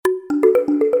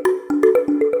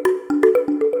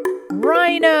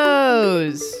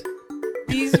Rhinos!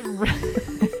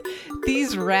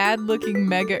 These rad-looking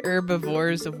mega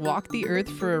herbivores have walked the earth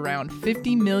for around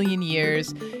 50 million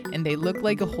years, and they look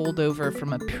like a holdover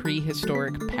from a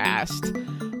prehistoric past.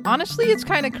 Honestly, it's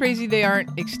kind of crazy they aren't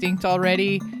extinct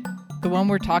already. The one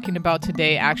we're talking about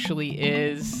today actually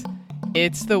is.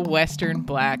 It's the western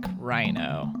black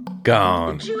rhino.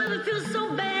 Gone. Did you ever feel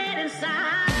so bad inside?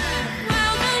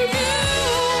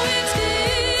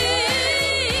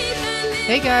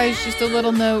 Hey guys, just a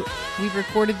little note. We've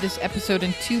recorded this episode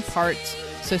in 2 parts,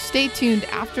 so stay tuned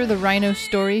after the rhino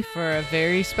story for a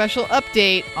very special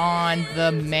update on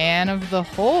the man of the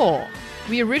hole.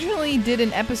 We originally did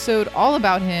an episode all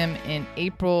about him in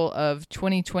April of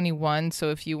 2021, so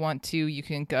if you want to, you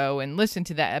can go and listen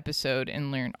to that episode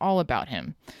and learn all about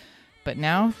him. But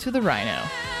now to the rhino.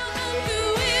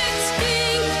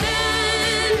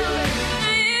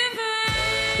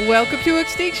 Welcome to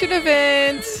Extinction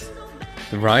Event!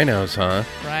 The rhinos, huh?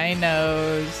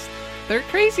 Rhinos. They're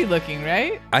crazy looking,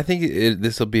 right? I think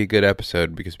this will be a good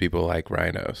episode because people like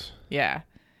rhinos. Yeah.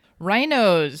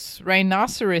 Rhinos.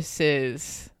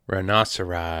 Rhinoceroses.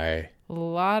 Rhinoceri.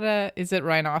 Is it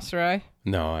rhinoceri?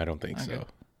 No, I don't think Okay. so.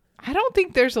 I don't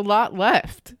think there's a lot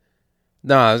left.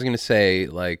 No, I was going to say,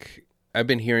 I've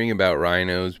been hearing about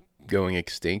rhinos going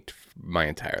extinct my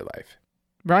entire life.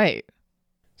 Right.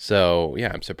 So,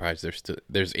 yeah, I'm surprised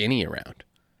there's any around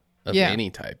of any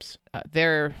types.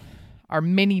 There are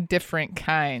many different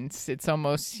kinds. It's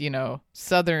almost,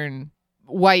 southern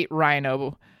white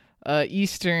rhino,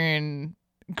 eastern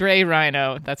gray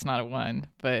rhino. That's not a one,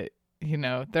 but,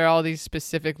 there are all these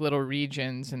specific little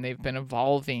regions, and they've been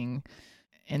evolving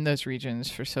in those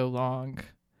regions for so long.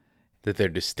 That they're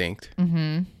distinct.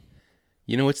 Mm-hmm.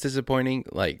 You know what's disappointing?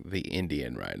 Like the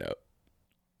Indian rhino.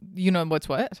 You know what's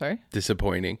what? Sorry?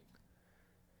 Disappointing.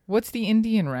 What's the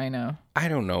Indian rhino? I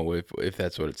don't know if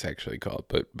that's what it's actually called,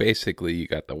 but basically you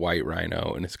got the white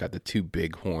rhino and it's got the 2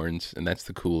 big horns, and that's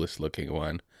the coolest looking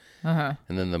one. Uh-huh.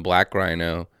 And then the black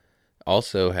rhino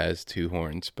also has 2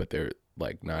 horns, but they're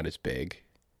not as big.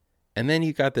 And then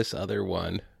you got this other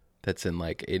one that's in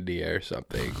India or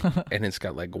something, and it's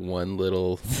got one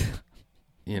little,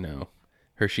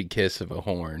 Hershey kiss of a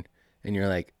horn, and you're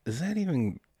like, is that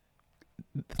even?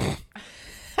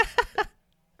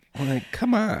 I'm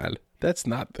come on, that's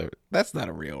not a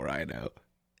real rhino.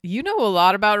 You know a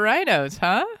lot about rhinos,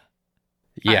 huh?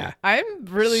 Yeah, I'm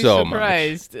really so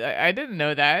surprised. I didn't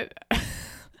know that.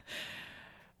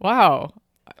 Wow.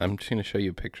 I'm just gonna show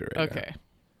you a picture right now. Okay.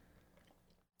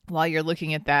 While you're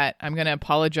looking at that, I'm going to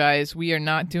apologize. We are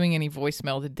not doing any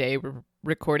voicemail today. We're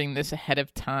recording this ahead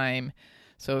of time.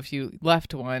 So if you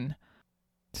left one,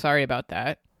 sorry about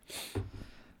that.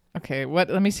 Okay,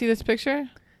 let me see this picture.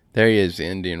 There he is, the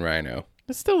Indian rhino.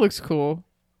 It still looks cool.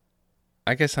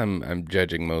 I guess I'm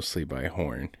judging mostly by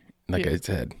horn. Like Yeah. I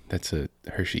said, that's a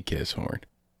Hershey Kiss horn.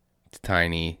 It's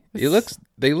tiny.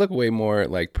 They look way more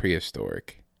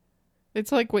prehistoric.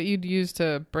 It's like what you'd use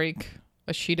to break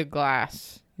a sheet of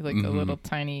glass. Like a little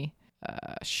tiny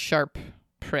sharp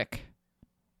prick.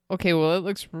 Okay, well, it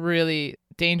looks really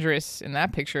dangerous in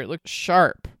that picture. It looks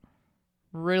sharp.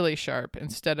 Really sharp,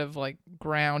 instead of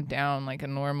ground down like a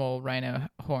normal rhino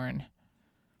horn.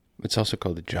 It's also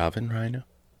called the Javan rhino,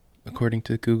 according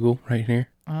to Google right here.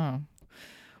 Oh.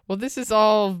 Well, this is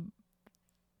all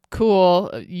cool.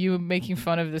 You making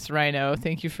fun of this rhino.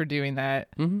 Thank you for doing that.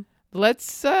 Mm-hmm.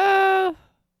 Let's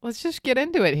just get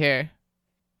into it here.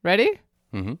 Ready?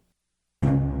 Mm-hmm.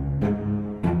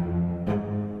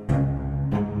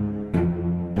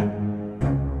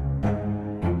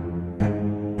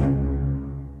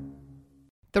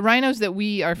 The rhinos that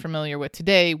we are familiar with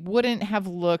today wouldn't have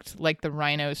looked like the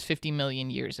rhinos 50 million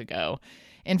years ago.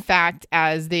 In fact,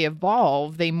 as they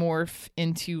evolve, they morph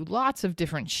into lots of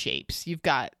different shapes. You've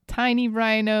got tiny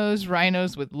rhinos,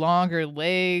 rhinos with longer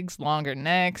legs, longer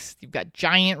necks. You've got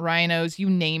giant rhinos, you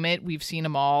name it. We've seen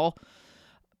them all.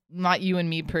 Not you and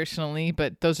me personally,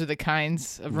 but those are the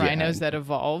kinds of rhinos that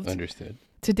evolved. Understood.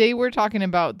 Today we're talking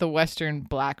about the western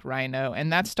black rhino,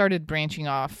 and that started branching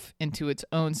off into its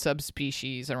own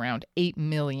subspecies around 8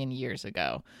 million years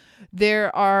ago.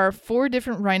 There are 4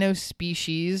 different rhino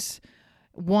species.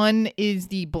 One is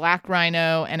the black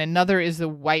rhino, and another is the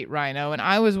white rhino, and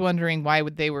I was wondering why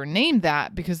they were named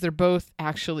that, because they're both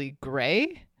actually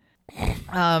gray.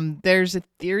 There's a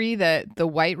theory that the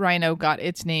white rhino got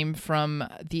its name from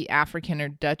the African or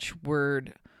Dutch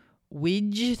word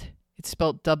wijd. It's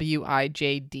spelled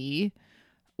W-I-J-D,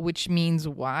 which means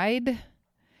wide.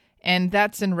 And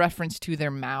that's in reference to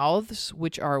their mouths,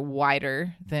 which are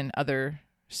wider than other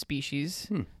species.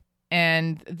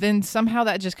 And then somehow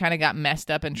that just kind of got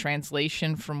messed up in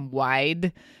translation from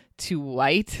wide to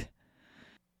white.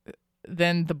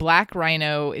 Then the black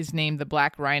rhino is named the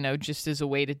black rhino just as a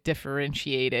way to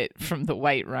differentiate it from the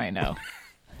white rhino.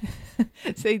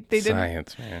 So they didn't.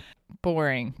 Science, man.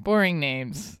 Boring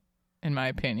names, in my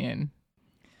opinion.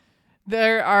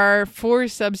 There are 4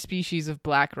 subspecies of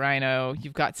black rhino.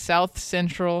 You've got South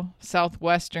Central,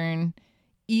 Southwestern,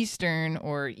 Eastern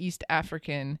or East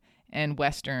African, and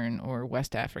Western or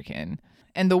West African.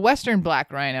 And the Western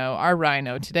black rhino, our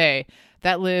rhino today,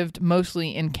 that lived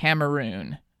mostly in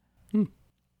Cameroon.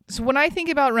 So when I think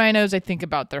about rhinos, I think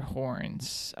about their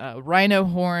horns. Rhino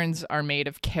horns are made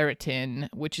of keratin,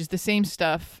 which is the same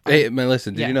stuff. Hey, man,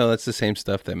 listen, did Yeah. you know that's the same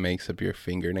stuff that makes up your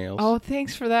fingernails? Oh,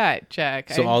 thanks for that,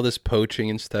 Jack. So all this poaching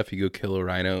and stuff, you go kill a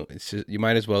rhino, it's just, you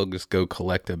might as well just go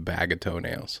collect a bag of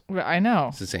toenails. I know.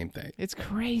 It's the same thing. It's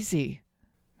crazy.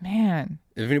 Man.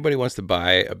 If anybody wants to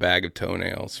buy a bag of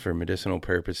toenails for medicinal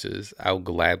purposes, I'll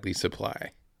gladly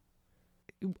supply.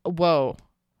 Whoa.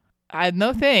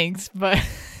 No thanks, but...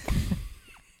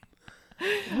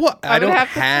 What? I would don't have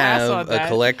to pass on have a that.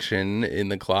 collection in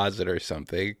the closet or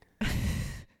something.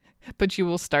 But you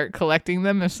will start collecting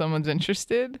them if someone's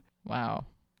interested? Wow.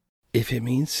 If it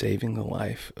means saving the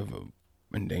life of an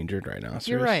endangered rhinoceros,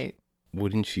 You're right.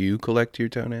 wouldn't you collect your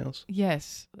toenails?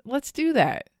 Yes. Let's do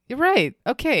that. You're right.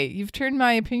 Okay. You've turned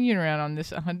my opinion around on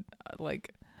this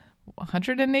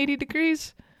 180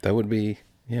 degrees? That would be,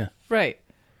 yeah. Right.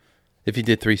 If you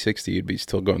did 360, you'd be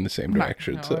still going the same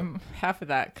direction. No, So I'm half of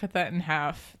that. Cut that in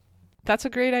half. That's a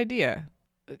great idea.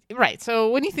 Right. So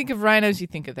when you think of rhinos, you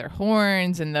think of their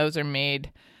horns, and those are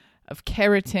made of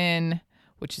keratin,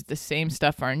 which is the same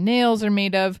stuff our nails are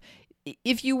made of.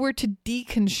 If you were to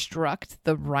deconstruct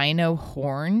the rhino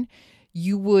horn,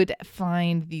 you would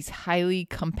find these highly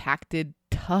compacted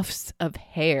tufts of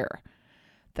hair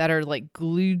that are like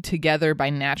glued together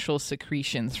by natural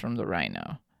secretions from the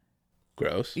rhino.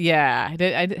 gross. Yeah,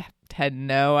 I had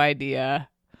no idea.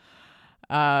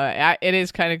 It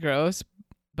is kind of gross,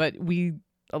 but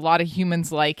a lot of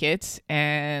humans like it,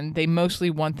 and they mostly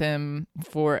want them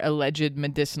for alleged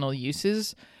medicinal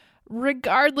uses,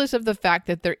 regardless of the fact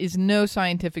that there is no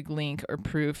scientific link or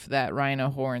proof that rhino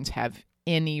horns have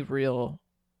any real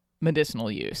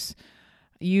medicinal use.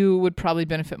 You would probably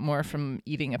benefit more from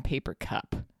eating a paper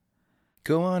cup.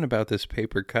 Go on about this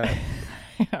paper cup.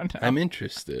 I don't know. I'm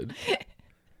interested.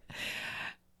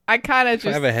 I kind of If I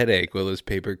just... have a headache, will this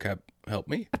paper cup help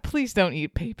me? Please don't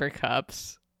eat paper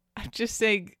cups. I'm just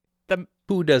saying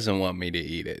Who doesn't want me to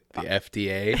eat it? The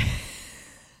FDA?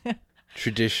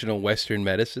 Traditional Western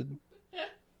medicine?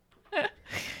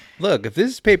 Look, if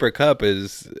this paper cup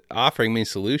is offering me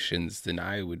solutions, then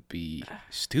I would be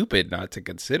stupid not to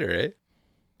consider it.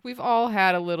 We've all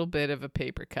had a little bit of a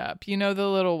paper cup. You know, the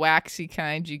little waxy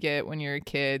kind you get when you're a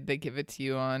kid. They give it to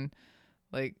you on,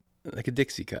 like a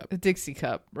Dixie cup. a Dixie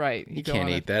cup, right? You go can't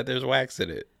on eat that. There's wax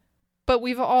in it. But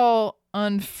we've all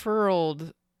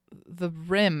unfurled the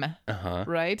rim, Uh-huh.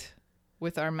 right?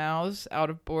 With our mouths out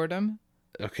of boredom.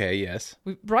 Okay, yes.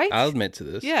 Right? I'll admit to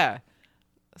this. Yeah.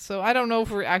 So I don't know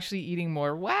if we're actually eating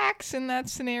more wax in that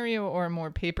scenario or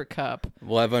more paper cup.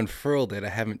 Well, I've unfurled it. I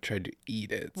haven't tried to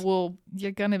eat it. Well,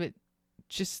 you're going to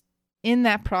just in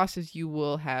that process, you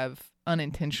will have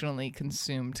unintentionally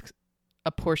consumed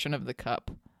a portion of the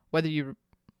cup, whether you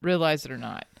realize it or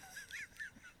not.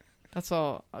 That's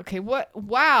all. Okay, what?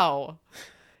 Wow.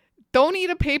 Don't eat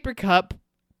a paper cup,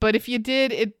 but if you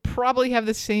did, it'd probably have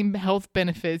the same health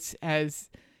benefits as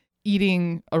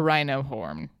eating a rhino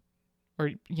horn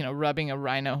or, rubbing a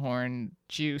rhino horn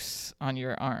juice on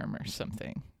your arm or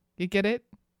something. You get it?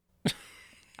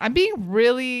 I'm being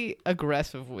really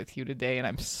aggressive with you today, and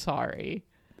I'm sorry.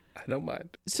 I don't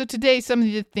mind. So today, some of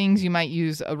the things you might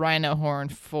use a rhino horn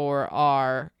for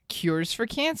are cures for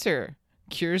cancer,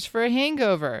 cures for a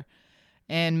hangover,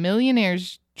 and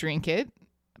millionaires drink it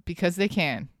because they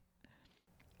can.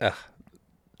 Ugh,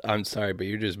 I'm sorry, but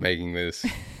you're just making this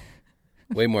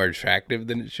way more attractive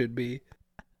than it should be.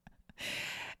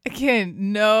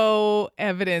 Again, no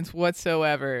evidence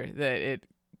whatsoever that it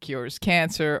cures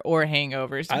cancer or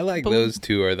hangovers. I like those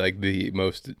two are like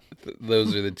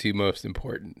those are the two most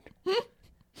important.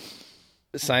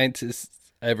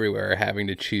 Scientists everywhere are having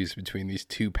to choose between these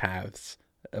two paths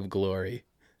of glory.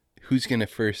 Who's going to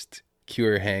first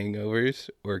cure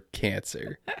hangovers or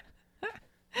cancer?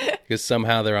 Because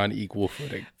somehow they're on equal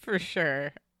footing. For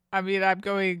sure. I mean, I'm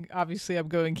going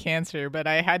cancer, but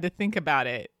I had to think about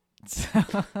it. So,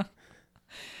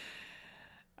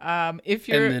 if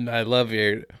you're... And then I love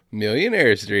your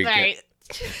millionaires drink Right.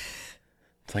 it.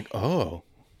 It's like, oh,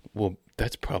 well,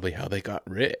 that's probably how they got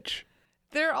rich.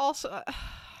 They're also,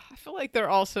 I feel like they're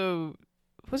also,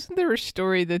 wasn't there a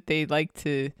story that they like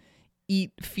to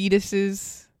eat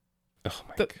fetuses? Oh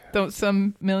my God. Don't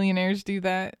some millionaires do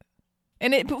that?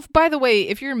 And by the way,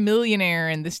 if you're a millionaire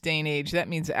in this day and age, that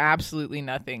means absolutely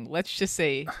nothing. Let's just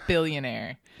say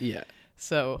billionaire. Yeah.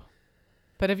 So,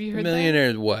 but have you heard Millionaire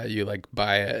is what? You like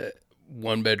buy a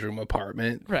 1-bedroom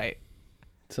apartment that? Right.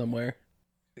 somewhere?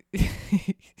 Yeah,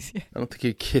 I don't think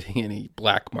you're getting any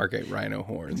black market rhino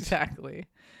horns. exactly.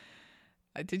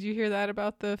 Did you hear that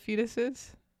about the fetuses?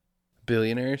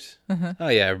 Billionaires? Uh-huh. Oh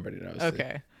yeah, everybody knows. They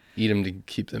Okay. eat them to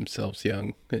keep themselves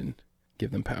young and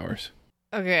give them powers.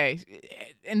 Okay.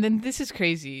 And then this is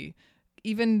crazy.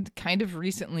 Even kind of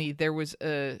recently, there was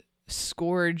a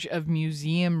scourge of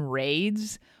museum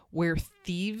raids where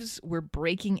thieves were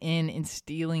breaking in and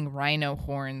stealing rhino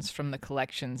horns from the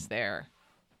collections there.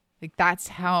 Like, that's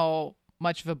how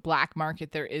much of a black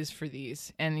market there is for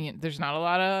these. And there's not a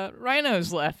lot of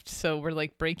rhinos left. So we're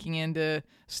like breaking into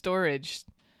storage.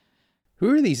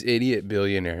 Who are these idiot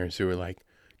billionaires who are like,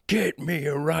 get me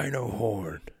a rhino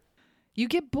horn? You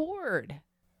get bored,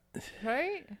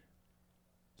 right?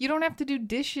 You don't have to do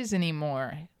dishes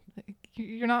anymore.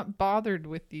 You're not bothered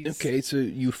with these. Okay, so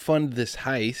you fund this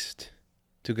heist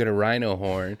to get a rhino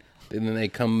horn, and then they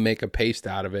come make a paste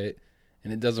out of it,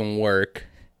 and it doesn't work.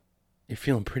 You're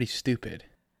feeling pretty stupid.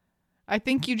 I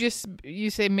think you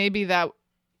say maybe that,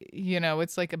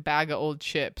 it's like a bag of old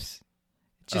chips.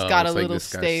 It just got a it's like little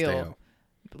this guy's stale.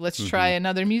 Let's try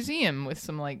another museum with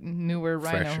some like newer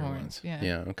rhino Fresher horns. ones. Yeah.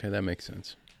 Yeah, okay, that makes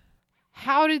sense.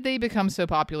 How did they become so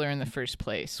popular in the first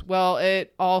place? Well,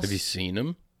 it all Have you seen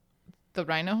them? the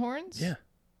rhino horns? Yeah.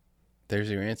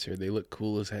 There's your answer. They look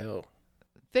cool as hell.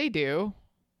 They do.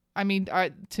 I mean,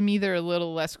 to me, they're a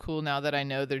little less cool now that I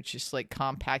know they're just like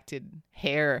compacted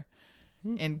hair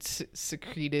and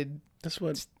secreted. That's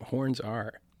what horns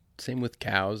are. Same with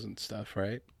cows and stuff,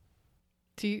 right?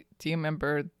 Do you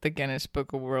remember the Guinness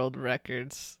Book of World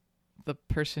Records? The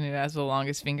person who has the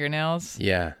longest fingernails?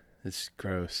 Yeah, it's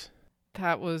gross.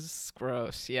 That was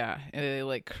gross, yeah. And it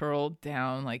like curled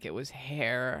down like it was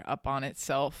hair up on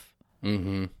itself.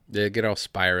 Mm-hmm. They get all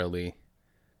spirally.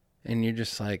 And you're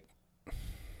just like,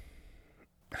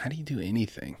 how do you do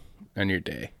anything on your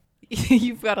day?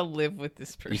 You've got to live with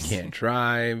this person. You can't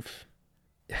drive.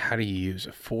 How do you use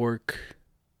a fork?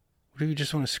 What if you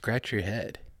just want to scratch your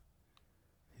head?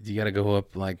 You got to go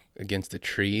up like against a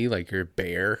tree like you're a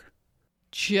bear?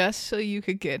 Just so you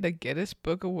could get a Guinness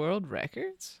Book of World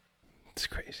Records? It's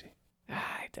crazy.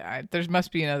 There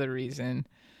must be another reason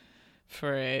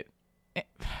for it.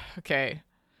 Okay.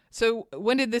 So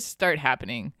when did this start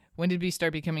happening? When did we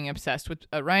start becoming obsessed with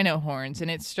rhino horns?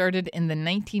 And it started in the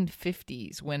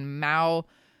 1950s when Mao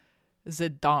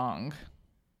Zedong,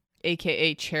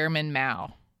 a.k.a. Chairman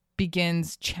Mao,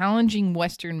 begins challenging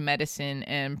Western medicine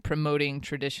and promoting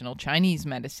traditional Chinese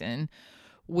medicine,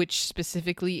 which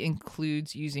specifically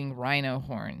includes using rhino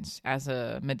horns as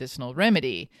a medicinal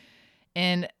remedy.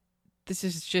 And this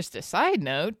is just a side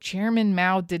note, Chairman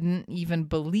Mao didn't even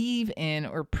believe in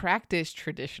or practice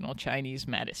traditional Chinese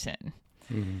medicine.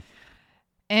 Mm-hmm.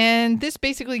 And this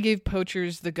basically gave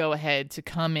poachers the go-ahead to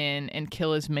come in and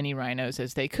kill as many rhinos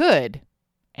as they could.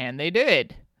 And they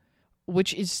did.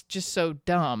 Which is just so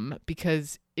dumb,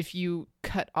 because if you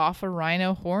cut off a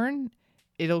rhino horn,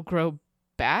 it'll grow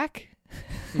back.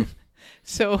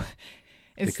 So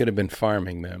they could have been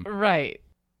farming them. Right.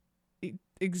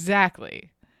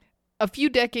 Exactly. A few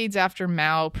decades after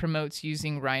Mao promotes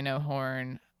using rhino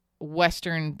horn,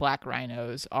 Western black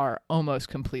rhinos are almost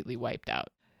completely wiped out.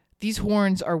 These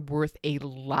horns are worth a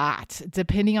lot.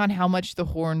 Depending on how much the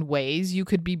horn weighs, you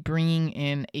could be bringing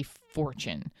in a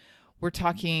fortune. We're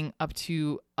talking up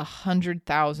to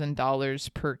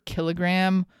 $100,000 per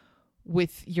kilogram,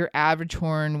 with your average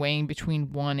horn weighing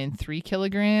between 1 and 3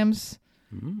 kilograms.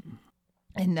 Mm.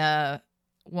 And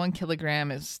 1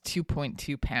 kilogram is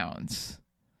 2.2 pounds.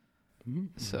 Mm.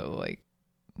 So like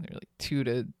they're like 2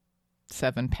 to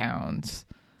 7 pounds.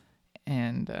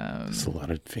 And That's a lot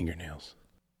of fingernails.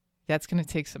 that's going to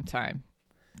take some time.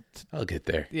 I'll get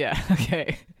there. Yeah,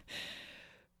 okay.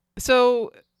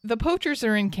 So the poachers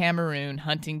are in Cameroon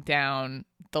hunting down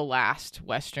the last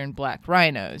Western black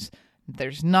rhinos.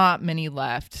 There's not many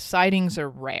left. Sightings are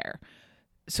rare.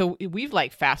 So we've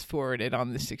like fast forwarded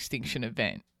on this extinction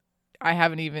event. I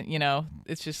haven't even,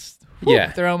 it's just,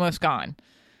 they're almost gone.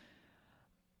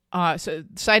 So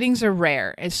sightings are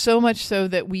rare. It's so much so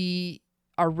that we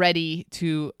are ready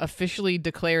to officially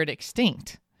declare it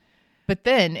extinct. But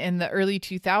then in the early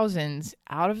 2000s,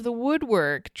 out of the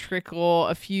woodwork trickle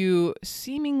a few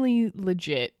seemingly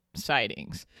legit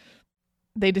sightings.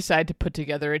 They decide to put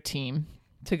together a team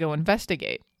to go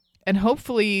investigate and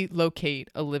hopefully locate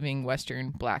a living western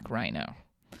black rhino.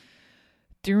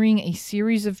 During a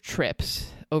series of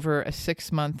trips over a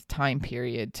 6-month time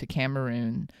period to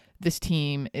Cameroon, this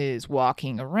team is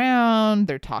walking around,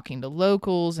 they're talking to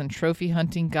locals and trophy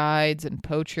hunting guides and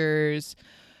poachers.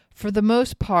 For the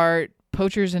most part,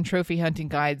 poachers and trophy hunting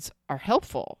guides are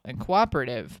helpful and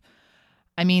cooperative.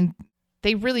 I mean,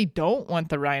 they really don't want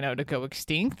the rhino to go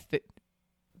extinct, but,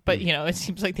 it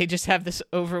seems like they just have this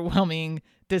overwhelming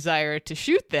desire to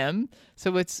shoot them.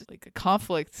 So it's like a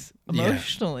conflict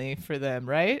emotionally for them,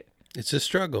 right? It's a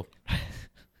struggle.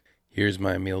 Here's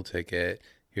my meal ticket.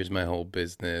 Here's my whole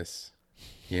business,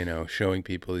 showing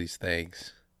people these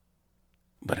things.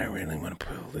 But I really want to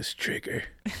pull this trigger.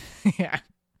 Yeah.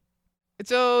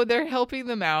 So they're helping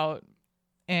them out.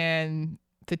 And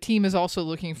the team is also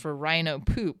looking for rhino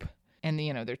poop. And,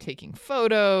 they're taking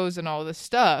photos and all this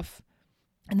stuff.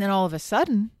 And then all of a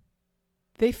sudden,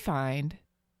 they find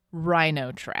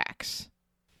rhino tracks.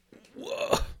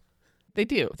 Whoa. They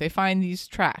do. They find these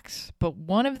tracks. But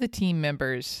one of the team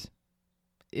members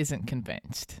isn't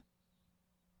convinced.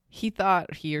 He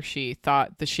or she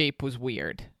thought the shape was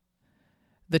weird.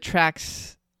 The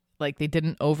tracks, they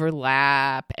didn't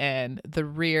overlap, and the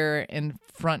rear and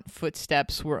front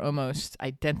footsteps were almost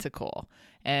identical.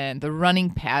 And the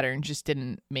running pattern just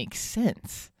didn't make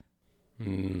sense.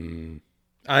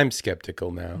 I'm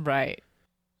skeptical now. Right.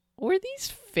 Were these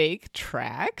fake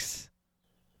tracks?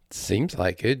 Seems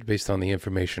like it, based on the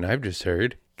information I've just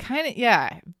heard. Kind of,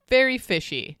 yeah. Very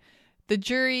fishy. The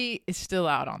jury is still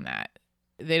out on that.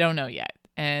 They don't know yet.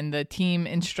 And the team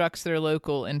instructs their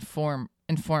local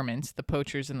informants, the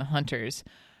poachers and the hunters,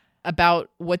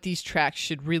 about what these tracks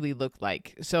should really look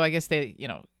like. So I guess they,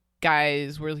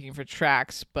 guys, we're looking for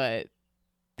tracks, but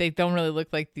they don't really look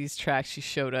like these tracks you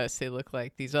showed us. They look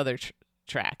like these other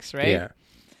tracks, right? Yeah.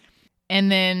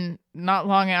 And then not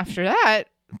long after that,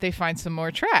 they find some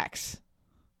more tracks.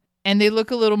 And they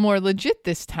look a little more legit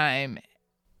this time.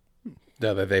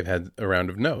 Now that they've had a round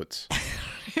of notes.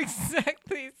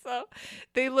 Exactly. So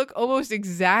they look almost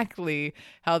exactly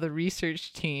how the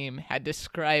research team had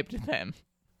described them.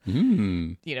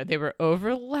 They were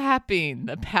overlapping.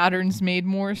 The patterns made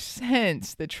more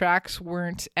sense. The tracks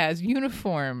weren't as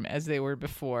uniform as they were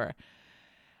before.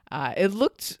 It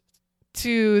looked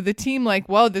to the team like,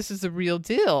 wow, this is a real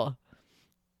deal.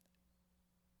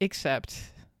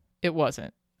 Except it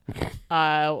wasn't.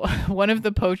 One of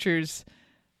the poachers,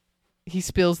 he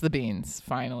spills the beans,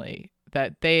 finally,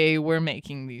 that they were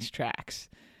making these tracks.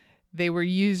 They were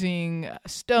using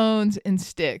stones and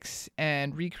sticks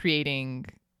and recreating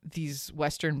these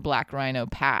Western black rhino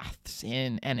paths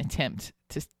in an attempt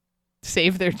to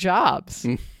save their jobs.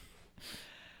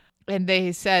 And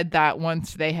they said that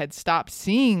once they had stopped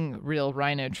seeing real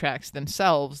rhino tracks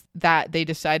themselves, that they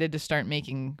decided to start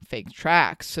making fake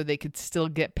tracks so they could still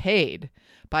get paid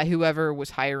by whoever was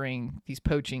hiring these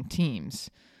poaching teams.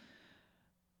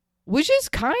 Which is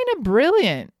kind of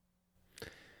brilliant.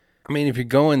 I mean, if you're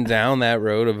going down that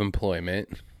road of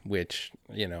employment, which,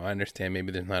 I understand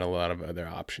maybe there's not a lot of other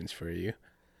options for you.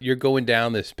 You're going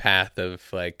down this path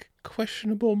of,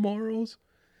 questionable morals.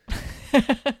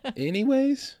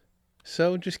 Anyways,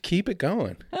 so just keep it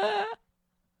going.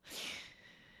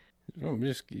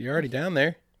 You're already down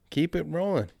there. Keep it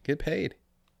rolling. Get paid.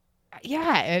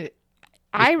 Yeah,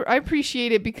 I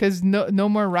appreciate it because no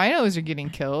more rhinos are getting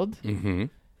killed. Mm-hmm.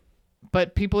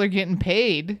 But people are getting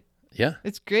paid. Yeah.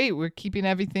 It's great. We're keeping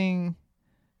everything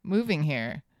moving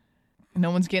here.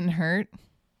 No one's getting hurt.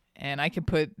 And I can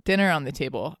put dinner on the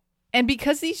table. And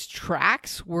because these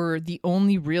tracks were the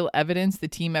only real evidence the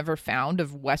team ever found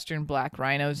of Western black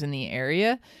rhinos in the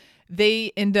area,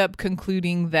 they end up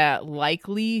concluding that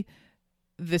likely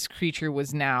this creature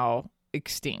was now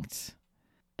extinct.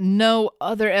 No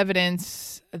other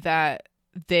evidence that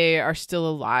they are still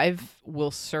alive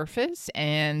will surface,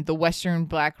 and the Western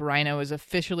black rhino is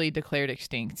officially declared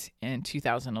extinct in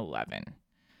 2011.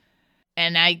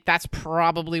 And that's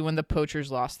probably when the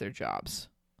poachers lost their jobs.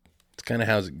 It's kind of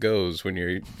how it goes when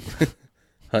you're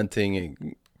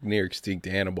hunting near extinct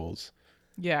animals.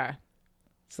 Yeah.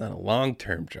 It's not a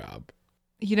long-term job.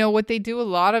 What they do a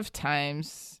lot of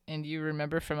times, and you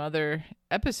remember from other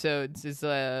episodes, is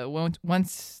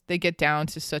once they get down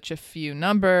to such a few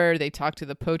number, they talk to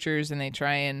the poachers and they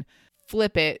try and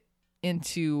flip it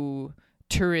into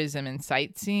tourism and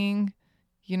sightseeing,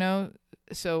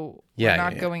 So we're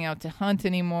not going out to hunt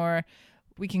anymore.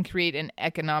 We can create an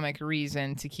economic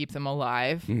reason to keep them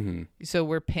alive. Mm-hmm. So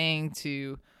we're paying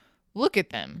to look at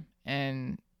them,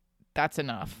 and that's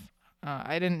enough.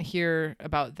 I didn't hear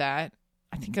about that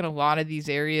I think in a lot of these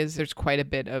areas, there's quite a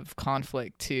bit of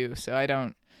conflict too. So I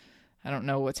don't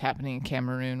know what's happening in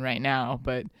Cameroon right now,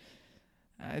 but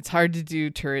it's hard to do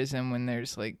tourism when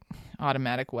there's like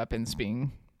automatic weapons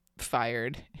being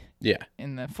fired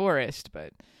in the forest.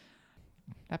 But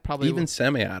that probably even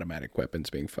semi-automatic weapons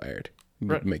being fired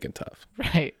would make it tough.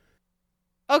 Right.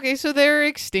 Okay, so they're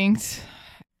extinct,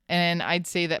 and I'd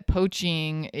say that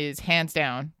poaching is hands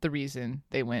down the reason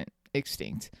they went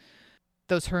extinct.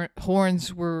 Those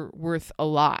horns were worth a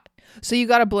lot. So you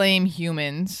got to blame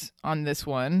humans on this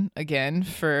one, again,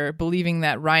 for believing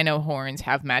that rhino horns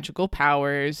have magical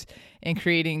powers and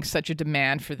creating such a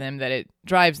demand for them that it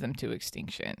drives them to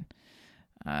extinction.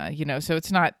 So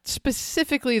it's not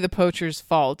specifically the poacher's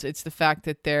fault. It's the fact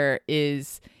that there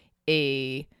is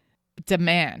a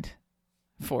demand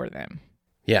for them.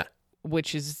 Yeah.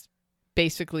 Which is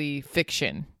basically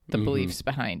fiction, the beliefs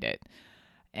behind it.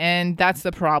 And that's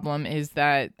the problem, is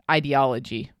that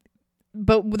ideology.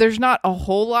 But there's not a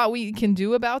whole lot we can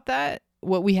do about that.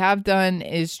 What we have done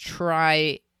is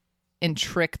try and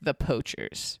trick the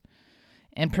poachers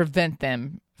and prevent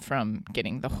them from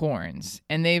getting the horns.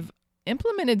 And they've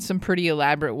implemented some pretty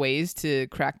elaborate ways to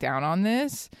crack down on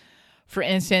this. For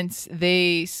instance,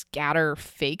 they scatter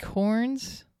fake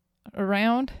horns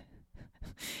around.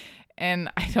 And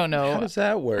I don't know. How does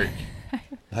that work?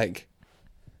 Like,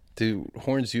 do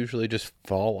horns usually just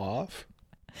fall off?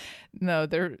 No,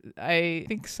 I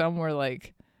think some were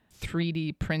like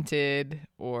 3D printed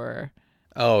or...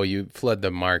 Oh, you flood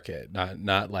the market.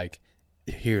 Not like,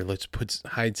 here, let's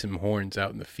hide some horns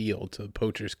out in the field till the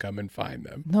poachers come and find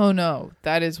them. No,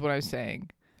 that is what I'm saying.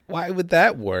 Why would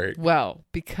that work? Well,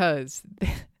 because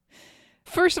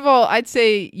first of all, I'd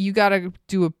say you got to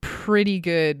do a pretty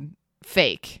good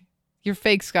fake. Your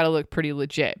fake's got to look pretty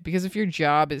legit, because if your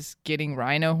job is getting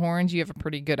rhino horns, you have a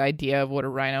pretty good idea of what a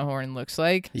rhino horn looks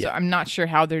like. Yeah. So I'm not sure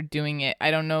how they're doing it.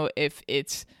 I don't know if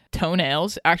it's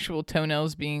actual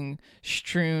toenails being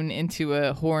strewn into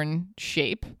a horn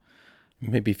shape.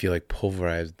 Maybe if you like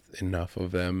pulverized enough of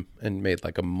them and made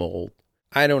like a mold.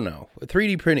 I don't know.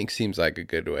 3D printing seems like a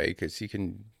good way, because you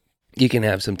can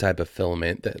have some type of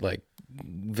filament that like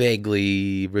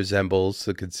vaguely resembles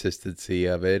the consistency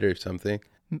of it or something.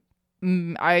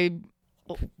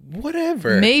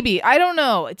 Whatever. Maybe. I don't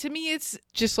know. To me, it's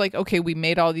just like, okay, we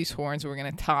made all these horns. We're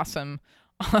going to toss them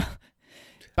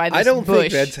by this I don't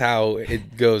bush. think that's how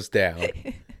it goes down.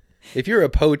 If you're a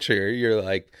poacher, you're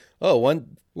like,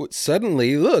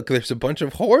 suddenly, look, there's a bunch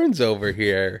of horns over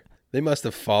here. They must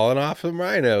have fallen off some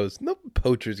rhinos. No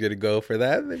poacher's going to go for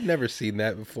that. They've never seen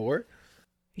that before.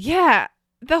 Yeah.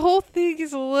 The whole thing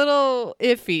is a little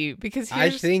iffy, because I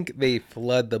think they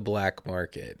flood the black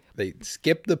market. They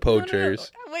skip the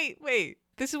poachers. No. Wait.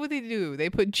 This is what they do. They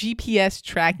put GPS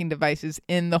tracking devices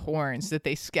in the horns that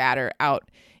they scatter out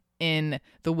in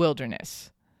the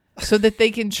wilderness so that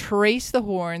they can trace the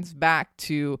horns back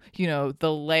to,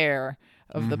 the lair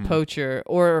of the poacher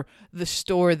or the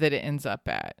store that it ends up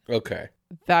at. Okay.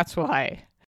 That's why.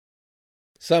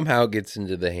 Somehow it gets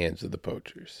into the hands of the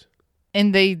poachers.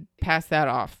 And they pass that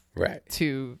off right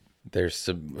to... There's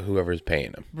whoever's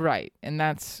paying them. Right. And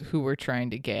that's who we're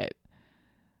trying to get.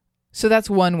 So that's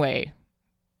one way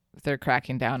they're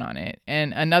cracking down on it.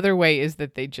 And another way is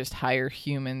that they just hire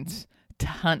humans to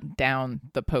hunt down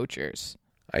the poachers.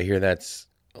 I hear that's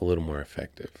a little more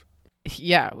effective.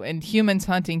 Yeah. And humans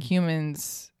hunting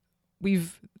humans,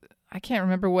 I can't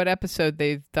remember what episode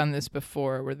they've done this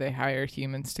before where they hire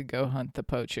humans to go hunt the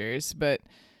poachers, but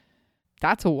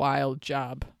that's a wild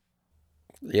job.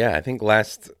 Yeah, I think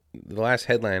the last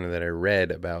headline that I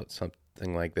read about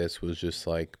something like this was just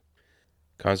like,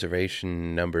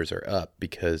 conservation numbers are up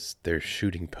because they're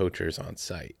shooting poachers on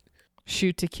sight.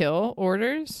 Shoot to kill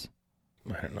orders?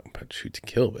 I don't know about shoot to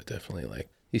kill, but definitely like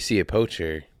you see a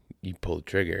poacher, you pull the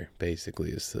trigger, basically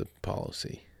is the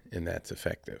policy, and that's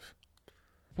effective.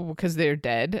 Because they're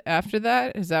dead after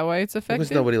that? Is that why it's effective?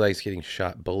 Because nobody likes getting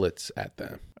shot bullets at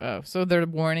them. Oh, so they're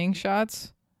warning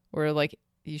shots? Where, like,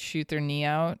 you shoot their knee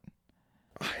out?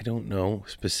 I don't know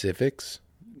specifics.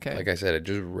 Okay. Like I said, I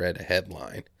just read a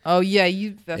headline. Oh, yeah,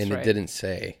 that's and right. And it didn't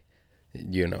say,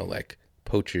 like,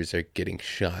 poachers are getting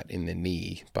shot in the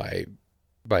knee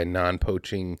by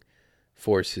non-poaching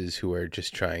forces who are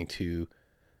just trying to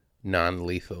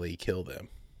non-lethally kill them.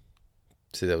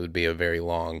 So that would be a very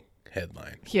long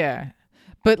headline. Yeah.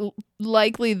 But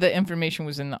likely the information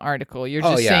was in the article. You're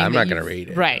just saying I'm not going to read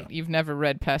it. Right. No. You've never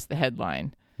read past the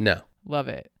headline. No. Love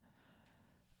it.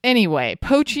 Anyway,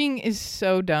 poaching is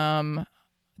so dumb.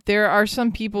 There are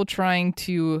some people trying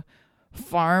to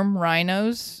farm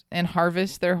rhinos and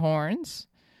harvest their horns.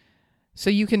 So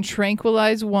you can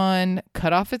tranquilize one,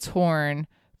 cut off its horn,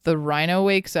 the rhino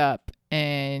wakes up,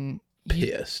 and...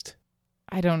 Pissed.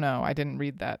 I don't know. I didn't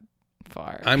read that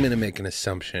far. I'm going to make an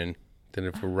assumption that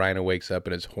if a rhino wakes up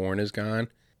and his horn is gone,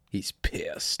 he's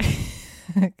pissed.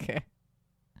 Okay.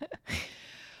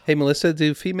 Hey, Melissa,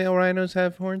 do female rhinos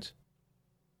have horns?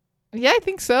 Yeah, I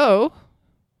think so.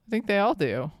 I think they all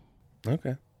do.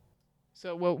 Okay.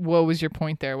 So what was your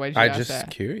point there? Why did you I'm ask just that?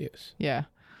 curious. Yeah.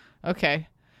 Okay.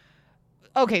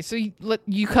 Okay, so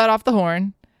you cut off the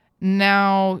horn.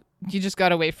 Now you just got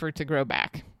to wait for it to grow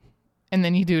back. And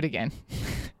then you do it again.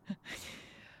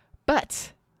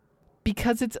 But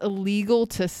because it's illegal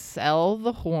to sell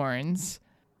the horns,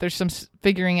 there's some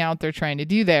figuring out they're trying to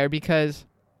do there, because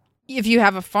if you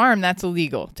have a farm, that's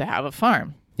illegal to have a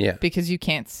farm. Yeah. Because you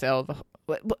can't sell the...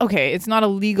 Okay, it's not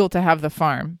illegal to have the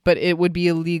farm, but it would be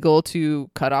illegal to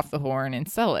cut off the horn and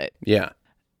sell it. Yeah.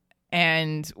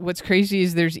 And what's crazy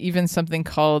is there's even something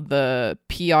called the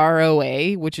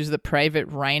PROA, which is the Private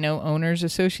Rhino Owners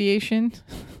Association.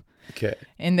 Okay.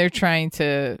 And they're trying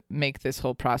to make this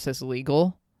whole process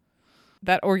legal.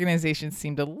 That organization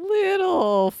seemed a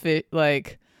little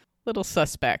little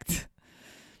suspect.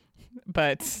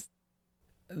 But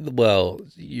Well,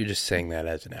 you're just saying that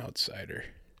as an outsider.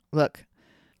 look,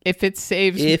 if it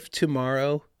saves... If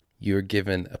tomorrow you're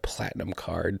given a platinum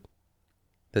card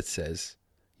that says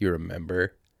you're a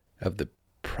member of the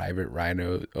Private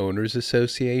Rhino Owners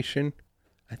Association,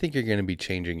 I think you're going to be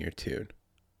changing your tune.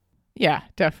 Yeah,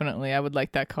 definitely. I would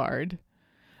like that card.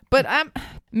 But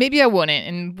maybe I wouldn't,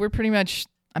 and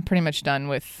I'm pretty much done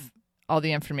with all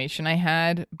the information I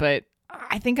had, but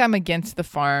I think I'm against the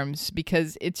farms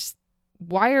because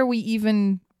why are we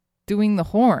even doing the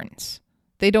horns?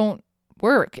 They don't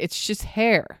work. It's just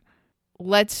hair.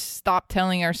 Let's stop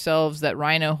telling ourselves that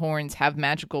rhino horns have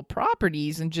magical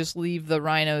properties and just leave the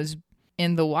rhinos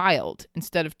in the wild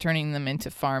instead of turning them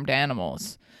into farmed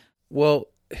animals. Well,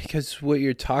 because what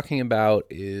you're talking about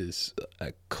is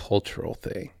a cultural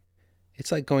thing.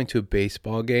 It's like going to a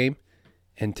baseball game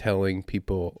and telling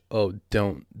people, oh,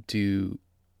 don't do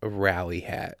a rally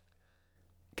hat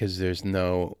because there's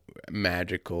no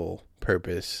magical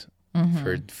purpose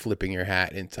for flipping your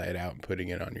hat inside out and putting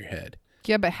it on your head.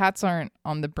 Yeah, but hats aren't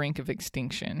on the brink of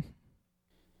extinction.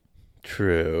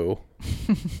 True.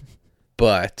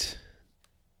 But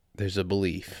there's a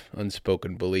belief,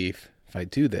 unspoken belief. If I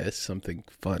do this, something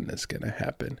fun is going to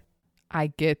happen. I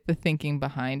get the thinking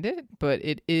behind it, but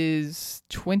it is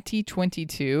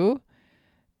 2022,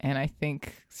 and I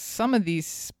think some of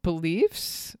these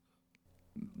beliefs...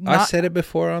 I said it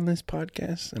before on this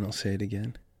podcast, and I'll say it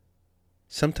again.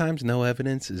 Sometimes no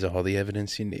evidence is all the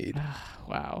evidence you need.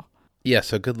 Wow. Yeah,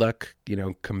 so good luck,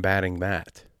 combating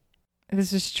that.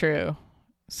 This is true.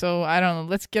 So, I don't know.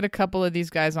 Let's get a couple of these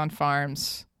guys on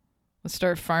farms. Let's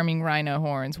start farming rhino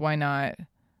horns. Why not?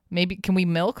 Maybe, can we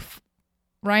milk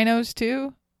rhinos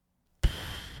too?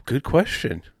 Good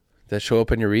question. Does that show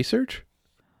up in your research?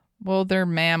 Well, they're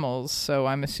mammals, so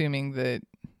I'm assuming that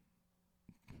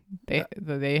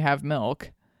they have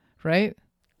milk, right?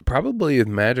 Probably with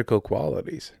magical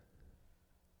qualities.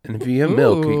 And if you have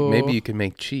milk, maybe you can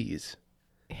make cheese.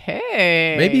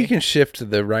 Hey. Maybe you can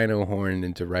shift the rhino horn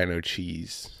into rhino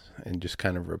cheese and just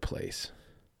kind of replace.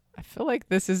 I feel like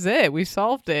this is it. We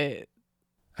solved it.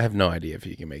 I have no idea if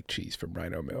you can make cheese from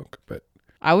rhino milk, but...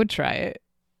 I would try it.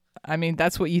 I mean,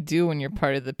 that's what you do when you're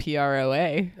part of the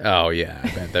PROA. Oh, yeah. I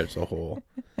bet there's a whole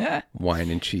wine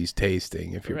and cheese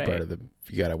tasting if you're part of if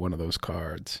you got one of those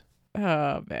cards.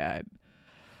 Oh, man.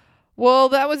 Well,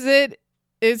 that was it.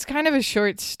 It's kind of a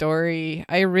short story.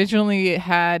 I originally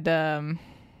had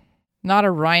not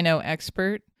a rhino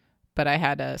expert, but I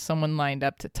had someone lined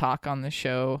up to talk on the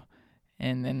show,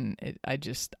 and then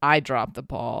I dropped the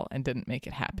ball and didn't make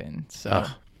it happen. So,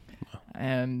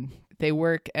 they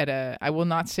work at I will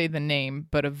not say the name,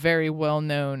 but a very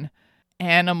well-known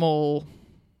animal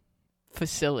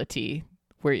facility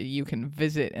where you can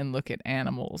visit and look at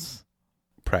animals.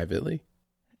 Privately?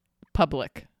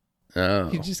 Public.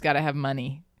 Oh. You just got to have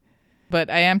money. But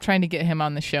I am trying to get him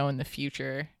on the show in the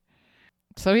future.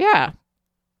 So yeah,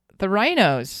 the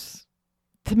rhinos.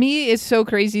 To me, it's so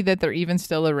crazy that they're even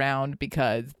still around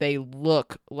because they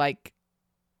look like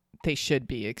they should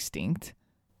be extinct.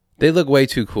 They look way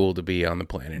too cool to be on the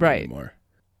planet anymore.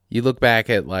 You look back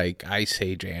at like Ice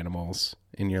Age animals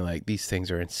and you're like, these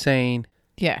things are insane.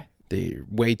 Yeah. They're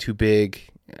way too big.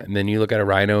 And then you look at a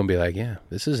rhino and be like, yeah,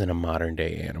 this isn't a modern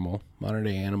day animal. Modern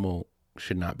day animal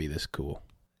should not be this cool.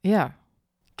 Yeah.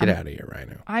 Get out of here,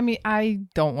 rhino. I mean, I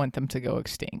don't want them to go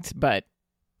extinct, but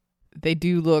they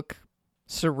do look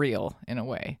surreal in a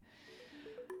way.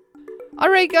 All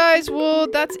right, guys. Well,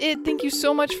 that's it. Thank you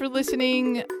so much for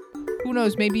listening. Who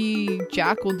knows? Maybe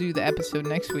Jack will do the episode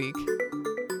next week.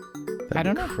 I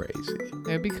don't know. Crazy.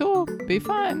 It'd be cool. Be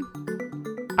fun.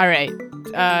 All right.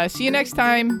 See you next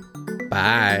time.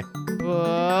 Bye.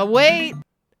 Wait.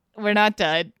 We're not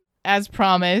done. As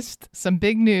promised, some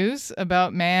big news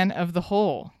about Man of the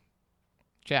Hole.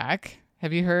 Jack,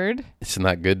 have you heard? It's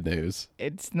not good news.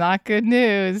 It's not good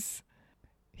news.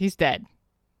 He's dead.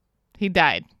 He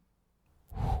died.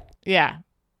 Yeah.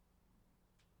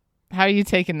 How are you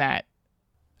taking that?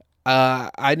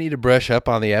 I need to brush up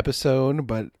on the episode,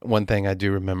 but one thing I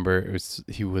do remember was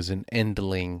he was an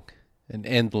endling. An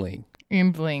endling.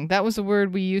 Endling. That was a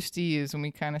word we used to use and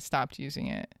we kind of stopped using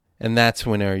it. And that's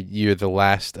when you're the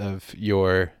last of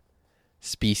your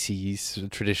species,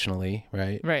 traditionally,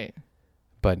 right? Right.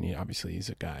 But obviously he's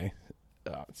a guy.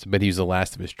 But he's the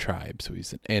last of his tribe, so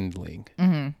he's an endling.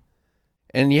 Mm-hmm.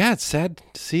 And yeah, it's sad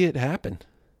to see it happen.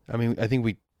 I mean, I think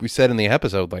we said in the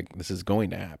episode, like, this is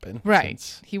going to happen.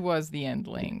 Right. He was the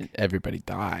endling. Everybody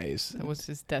dies. That was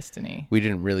his destiny. We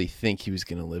didn't really think he was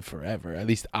going to live forever. At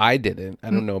least I didn't. I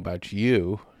don't know about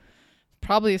you.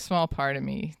 Probably a small part of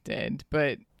me did,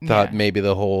 but thought maybe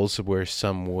the holes were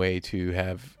some way to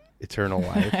have eternal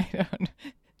life. I don't.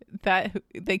 That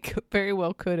they very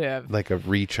well could have. Like a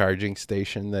recharging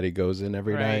station that he goes in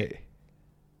every night.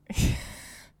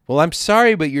 Well, I'm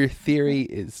sorry, but your theory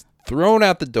is thrown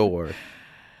out the door.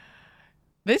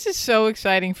 This is so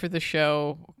exciting for the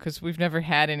show because we've never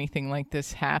had anything like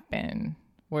this happen,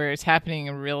 where it's happening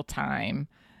in real time.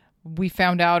 We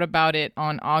found out about it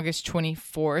on August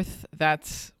 24th.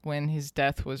 That's when his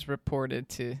death was reported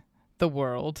to the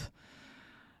world.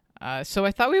 So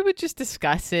I thought we would just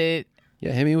discuss it.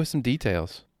 Yeah, hit me with some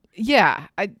details. Yeah,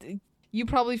 you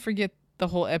probably forget the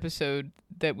whole episode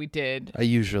that we did. I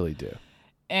usually do.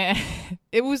 And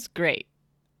it was great.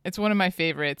 It's one of my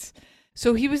favorites.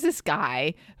 So he was this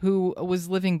guy who was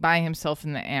living by himself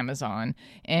in the Amazon,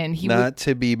 and he not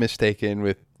to be mistaken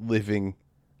with living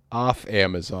off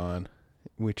Amazon,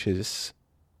 which is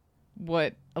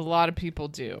what a lot of people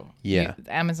do. Yeah.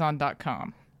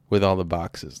 Amazon.com. With all the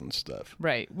boxes and stuff.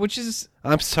 Right, which is...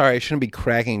 I'm sorry, I shouldn't be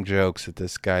cracking jokes at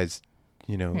this guy's,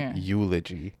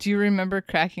 eulogy. Do you remember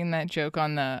cracking that joke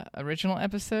on the original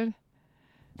episode?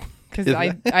 Because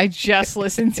I just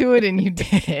listened to it and you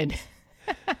did.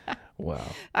 Wow.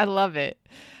 I love it.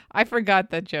 I forgot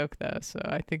that joke, though, so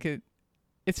I think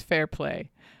it's fair play.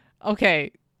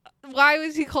 Okay, why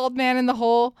was he called Man in the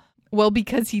Hole? Well,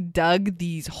 because he dug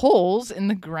these holes in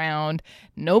the ground.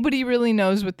 Nobody really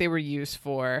knows what they were used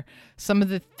for. Some of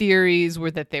the theories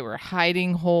were that they were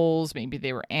hiding holes. Maybe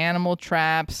they were animal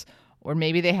traps. Or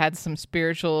maybe they had some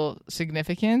spiritual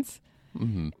significance.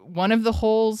 Mm-hmm. One of the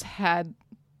holes had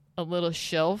a little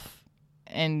shelf.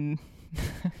 And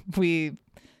a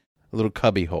little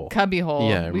cubby hole.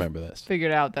 Yeah, I remember this.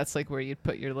 Figured out that's like where you'd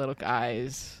put your little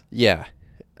guys. Yeah.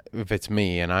 If it's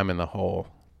me and I'm in the hole,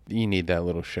 you need that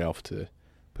little shelf to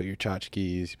put your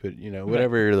tchotchkes, put,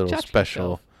 whatever little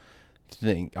special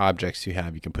objects you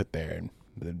have, you can put there and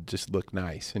they just look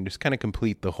nice and just kind of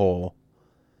complete the whole.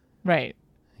 Right.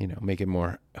 Make it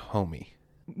more homey.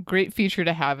 Great feature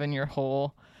to have in your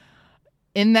hole.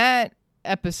 In that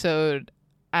episode,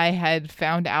 I had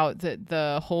found out that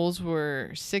the holes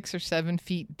were 6 or 7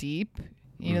 feet deep.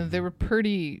 They were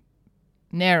pretty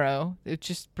narrow. It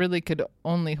just really could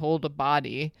only hold a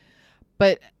body.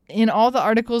 But in all the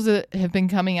articles that have been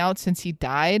coming out since he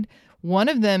died, one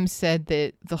of them said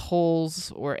that the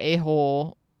holes or a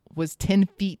hole was 10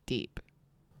 feet deep.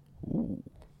 Ooh.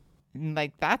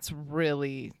 Like, that's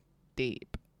really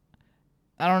deep.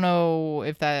 I don't know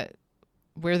if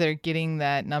where they're getting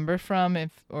that number from,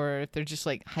 or if they're just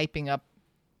like hyping up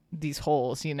these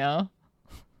holes,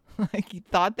 Like, you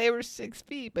thought they were 6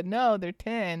 feet, but no, they're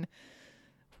 10.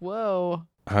 Whoa.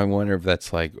 I wonder if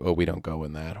that's like, oh, we don't go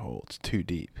in that hole. It's too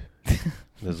deep.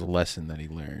 There's a lesson that he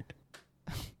learned.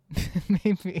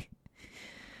 Maybe.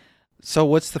 So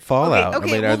what's the fallout?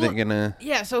 Okay, are they going to...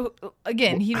 Yeah, so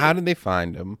again... how did they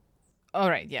find him? All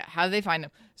right, yeah. How did they find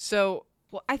him? So,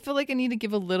 I feel like I need to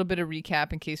give a little bit of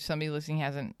recap in case somebody listening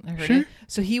hasn't heard it.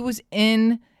 So he was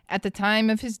at the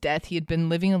time of his death, he had been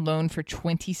living alone for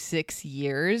 26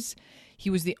 years. He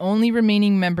was the only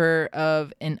remaining member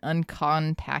of an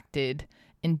uncontacted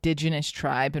indigenous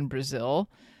tribe in Brazil.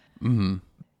 Mm-hmm.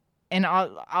 And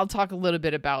I'll talk a little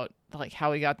bit about like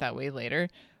how he got that way later.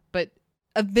 But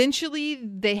eventually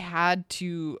they had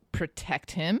to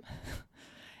protect him.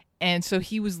 And so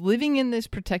he was living in this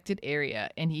protected area,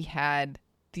 and he had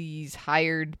these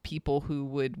hired people who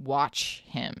would watch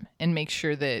him and make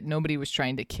sure that nobody was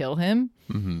trying to kill him.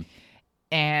 Mm-hmm.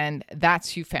 And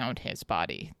that's who found his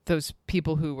body. Those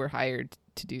people who were hired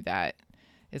to do that.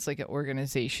 It's like an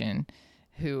organization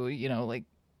who, like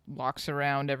walks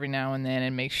around every now and then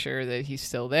and makes sure that he's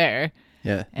still there.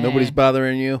 Yeah. Nobody's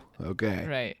bothering you? Okay.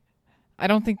 Right. I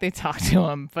don't think they talk to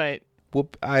him, but... Well,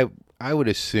 I would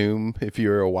assume if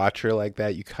you're a watcher like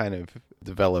that, you kind of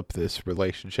develop this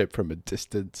relationship from a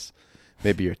distance.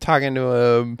 Maybe you're talking to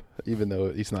him, even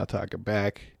though he's not talking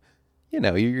back. You're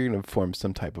going to form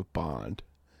some type of bond.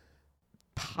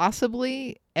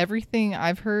 Possibly. Everything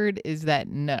I've heard is that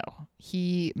no.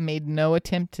 He made no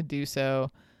attempt to do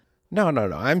so. No.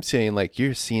 I'm saying like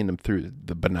you're seeing him through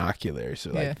the binoculars.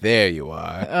 So like, there you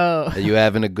are. Oh. Are you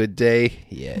having a good day?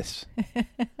 Yes.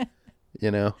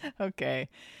 Okay.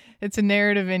 It's a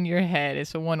narrative in your head.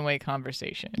 It's a one-way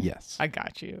conversation. Yes. I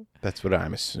got you. That's what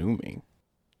I'm assuming.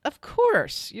 Of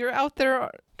course. You're out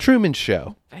there. Truman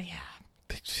Show. Yeah.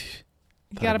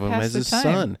 You got to pass the his time.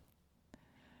 son.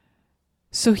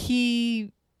 So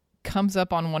he comes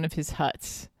up on one of his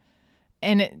huts.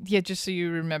 And just so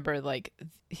you remember, like,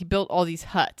 he built all these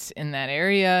huts in that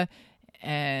area.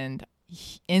 And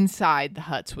inside the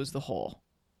huts was the hole.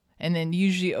 And then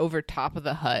usually over top of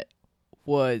the hut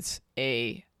was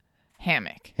a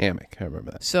hammock. I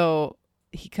remember that. So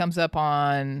he comes up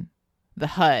on the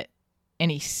hut and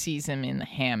he sees him in the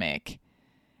hammock.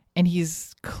 And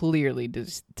he's clearly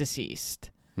deceased.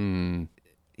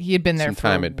 He had been there for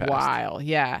a while.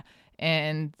 Yeah.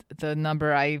 And the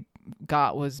number I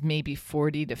got was maybe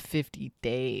 40 to 50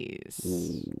 days.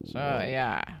 Ooh. So,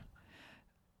 yeah.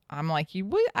 I'm like, you're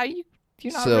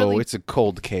not so really... it's a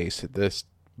cold case at this,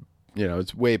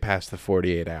 it's way past the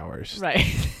 48 hours. Right.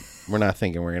 We're not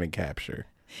thinking we're going to capture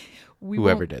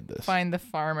whoever did this. Find the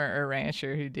farmer or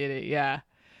rancher who did it. Yeah.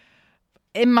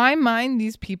 In my mind,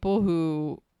 these people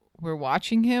who were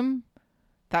watching him,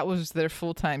 that was their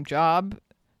full-time job.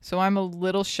 So I'm a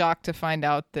little shocked to find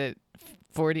out that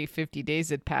 40, 50 days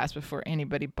had passed before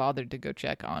anybody bothered to go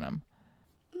check on him.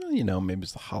 Well, maybe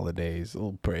it's the holidays, a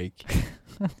little break.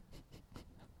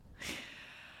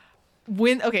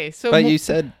 But you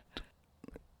said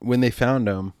when they found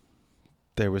him,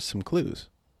 there was some clues.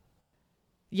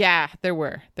 Yeah, there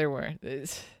were.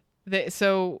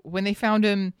 So when they found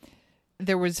him,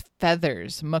 there was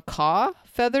feathers, macaw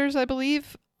feathers, I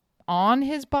believe, on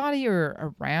his body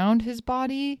or around his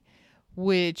body,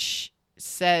 which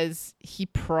says he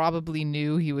probably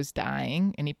knew he was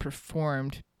dying and he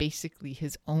performed basically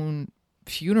his own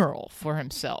funeral for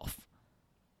himself.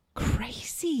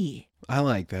 Crazy. I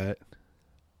like that.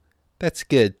 That's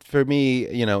good. For me,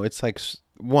 it's like,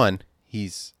 one,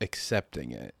 he's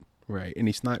accepting it, right? And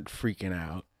he's not freaking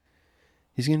out.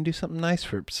 He's going to do something nice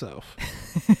for himself.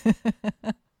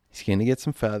 He's going to get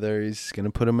some feathers. He's going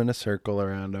to put them in a circle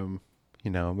around him.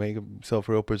 Make himself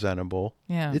real presentable.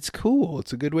 Yeah. It's cool.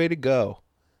 It's a good way to go.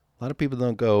 A lot of people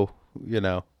don't go, with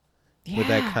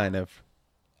that kind of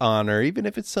honor, even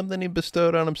if it's something he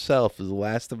bestowed on himself as the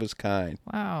last of his kind.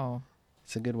 Wow.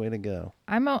 It's a good way to go.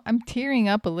 I'm tearing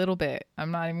up a little bit.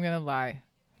 I'm not even going to lie.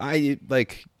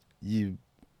 If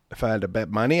I had to bet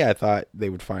money, I thought they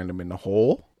would find him in the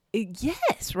hole.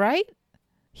 Yes, right?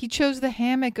 He chose the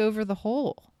hammock over the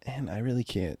hole. And I really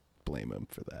can't blame him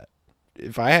for that.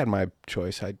 If I had my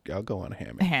choice, I'll go on a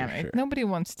hammock. For sure. Nobody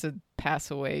wants to pass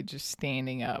away just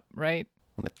standing up, right?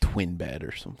 On a twin bed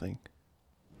or something.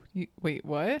 Wait,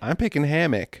 what? I'm picking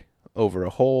hammock over a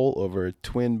hole, over a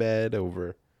twin bed,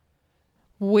 over...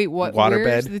 Wait, what?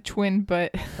 Where's the twin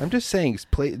bed? I'm just saying,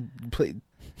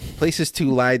 places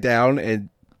to lie down and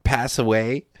pass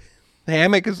away. The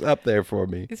hammock is up there for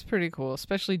me. It's pretty cool,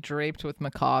 especially draped with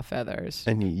macaw feathers.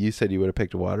 And you said you would have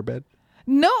picked a waterbed?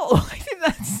 No, I did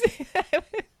not say that.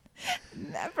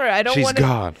 Never. I don't want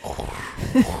to.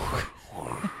 She's gone.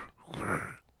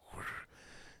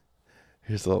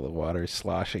 Here's all the water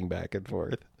sloshing back and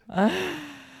forth. And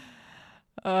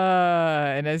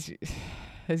as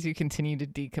you continue to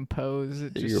decompose,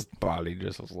 your body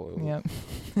just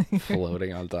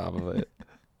floating on top of it.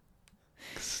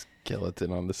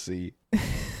 Skeleton on the sea.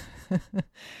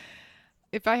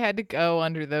 If I had to go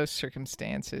under those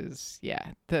circumstances,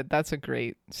 that's a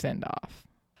great send-off.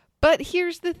 But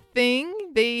here's the thing.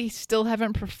 They still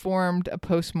haven't performed a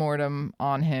postmortem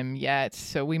on him yet,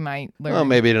 so we might learn. Well,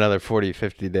 maybe in another 40,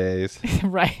 50 days.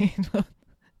 Right.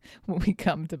 When we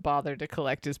come to bother to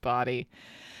collect his body.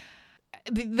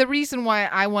 The reason why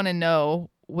I want to know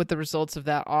what the results of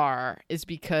that are is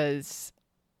because,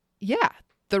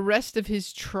 the rest of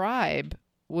his tribe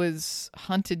was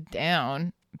hunted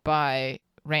down by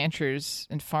ranchers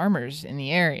and farmers in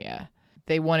the area.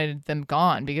 They wanted them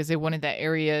gone because they wanted that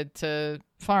area to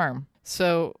farm.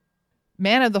 So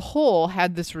Man of the Hole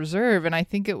had this reserve, and I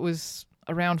think it was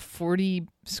around 40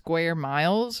 square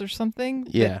miles or something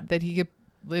that he could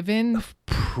live in.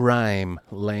 Prime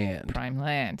land. Prime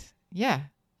land. Yeah.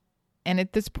 And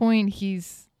at this point,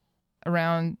 he's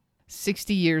around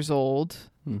 60 years old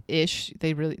ish.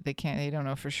 They don't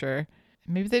know for sure.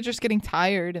 Maybe they're just getting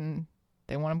tired and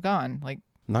they want him gone. Like,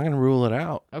 I'm not going to rule it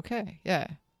out. okay. Yeah.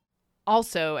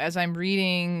 Also, as I'm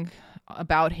reading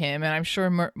about him, and I'm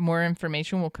sure more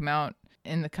information will come out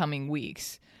in the coming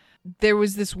weeks, there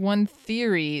was this one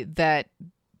theory that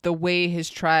the way his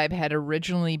tribe had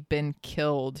originally been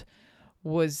killed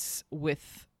was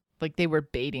with, like, they were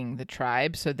baiting the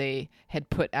tribe. So they had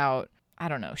put out, I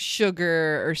don't know,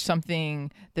 sugar or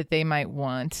something that they might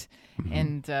want. Mm-hmm.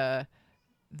 And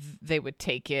they would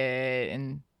take it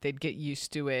and they'd get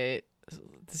used to it.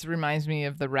 This reminds me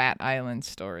of the Rat Island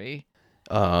story.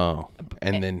 Oh,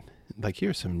 and then, like,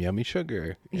 here's some yummy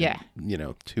sugar. And,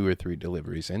 yeah. 2 or 3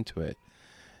 deliveries into it.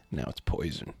 Now it's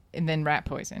poison. And then rat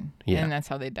poison. Yeah. And that's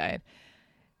how they died.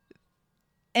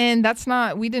 And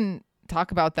we didn't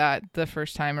talk about that the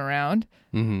first time around.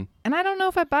 Mm-hmm. And I don't know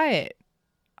if I buy it.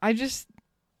 I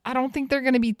don't think they're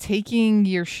going to be taking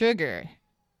your sugar.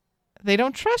 They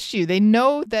don't trust you. They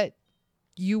know that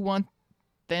you want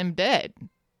them dead.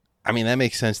 I mean, that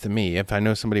makes sense to me. If I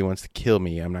know somebody wants to kill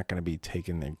me, I'm not going to be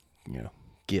taking their,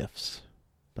 gifts.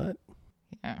 But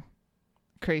yeah,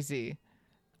 crazy.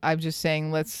 I'm just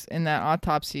saying, in that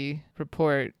autopsy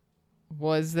report,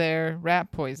 was there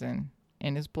rat poison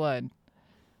in his blood?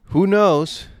 Who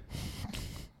knows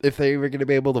if they were going to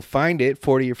be able to find it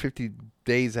 40 or 50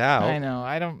 days out. I know.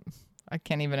 I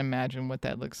can't even imagine what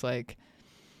that looks like.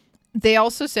 They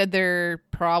also said they're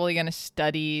probably going to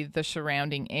study the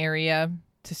surrounding area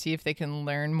to see if they can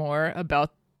learn more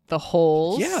about the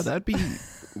holes. Yeah, that'd be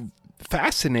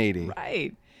fascinating.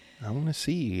 Right. I want to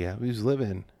see how he was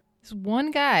living. This one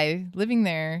guy living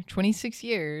there 26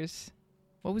 years.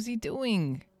 What was he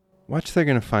doing? Watch, they're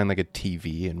going to find like a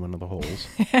TV in one of the holes.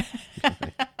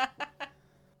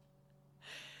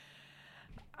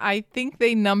 I think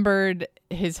they numbered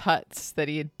his huts that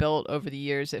he had built over the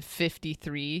years at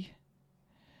 53.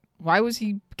 Why was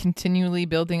he continually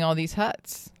building all these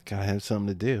huts? Gotta have something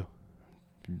to do.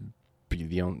 Be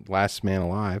the last man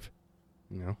alive.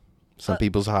 Some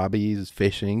people's hobby is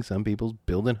fishing. Some people's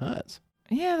building huts.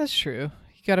 Yeah, that's true.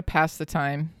 You got to pass the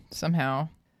time somehow.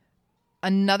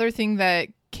 Another thing that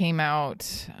came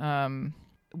out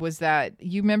was that,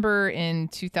 you remember in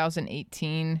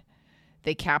 2018,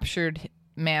 they captured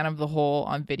Man of the Hole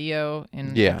on video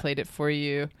and played it for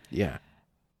you. Yeah.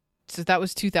 So that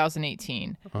was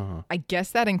 2018. Uh-huh. I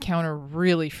guess that encounter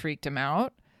really freaked him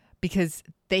out because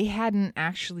they hadn't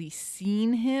actually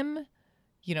seen him,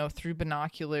 through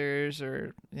binoculars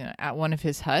or at one of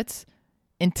his huts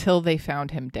until they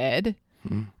found him dead.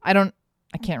 Mm-hmm.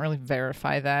 I can't really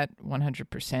verify that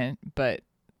 100%, but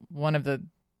one of the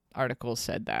articles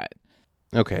said that.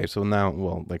 Okay, so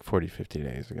now, like 40, 50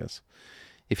 days, I guess.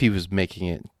 If he was making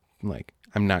it, like,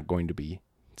 I'm not going to be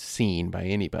seen by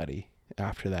anybody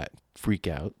after that freak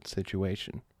out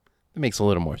situation, it makes a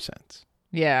little more sense.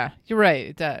 Yeah, you're right.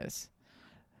 It does.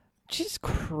 Just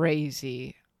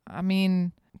crazy. I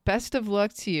mean, best of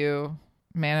luck to you,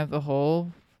 Man of the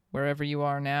Hole, wherever you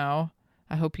are now.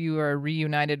 I hope you are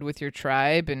reunited with your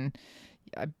tribe, and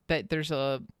I bet there's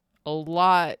a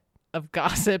lot of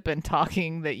gossip and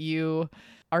talking that you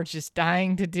are just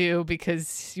dying to do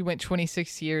because you went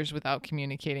 26 years without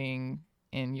communicating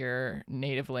in your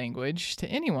native language to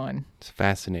anyone. It's a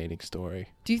fascinating story.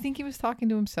 Do you think he was talking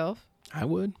to himself? I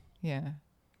would. Yeah.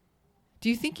 Do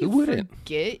you think you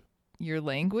forget your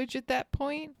language at that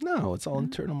point? No, it's all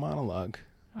internal monologue.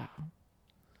 Wow.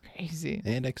 Crazy.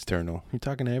 And external. You're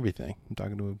talking to everything. I'm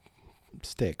talking to a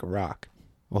stick, a rock,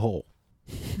 a hole.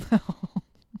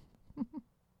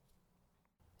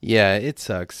 Yeah, it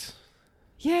sucks.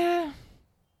 Yeah.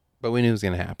 But we knew it was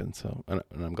going to happen, so, and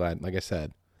I'm glad, like I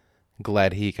said,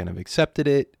 glad he kind of accepted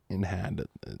it and had,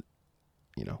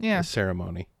 a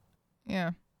ceremony.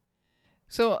 Yeah.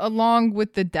 So along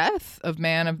with the death of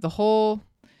Man of the Hole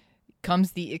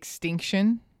comes the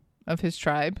extinction of his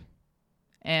tribe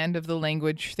and of the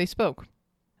language they spoke.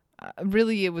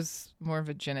 Really, it was more of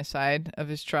a genocide of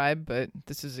his tribe, but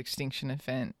this is extinction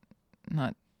event,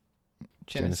 not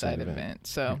genocide event.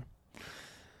 So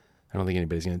I don't think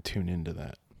anybody's going to tune into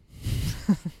that.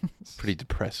 Pretty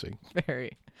depressing.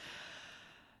 Very.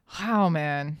 Wow,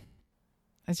 man.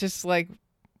 It's just like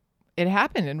it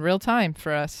happened in real time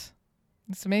for us.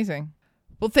 It's amazing.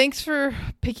 Well, thanks for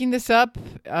picking this up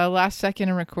last second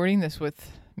and recording this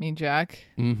with me, Jack.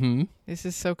 Mm-hmm. This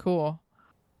is so cool.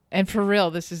 And for real,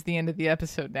 this is the end of the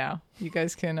episode now. You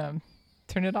guys can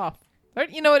turn it off. Or,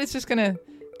 you know what? It's just going to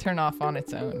turn off on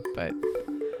its own. But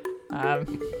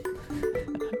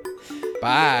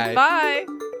Bye. bye.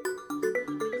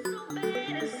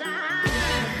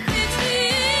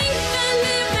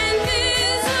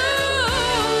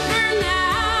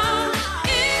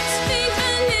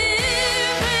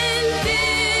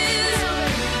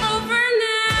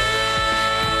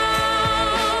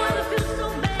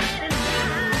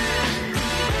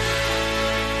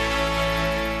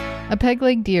 A Peg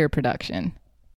Leg Deer production.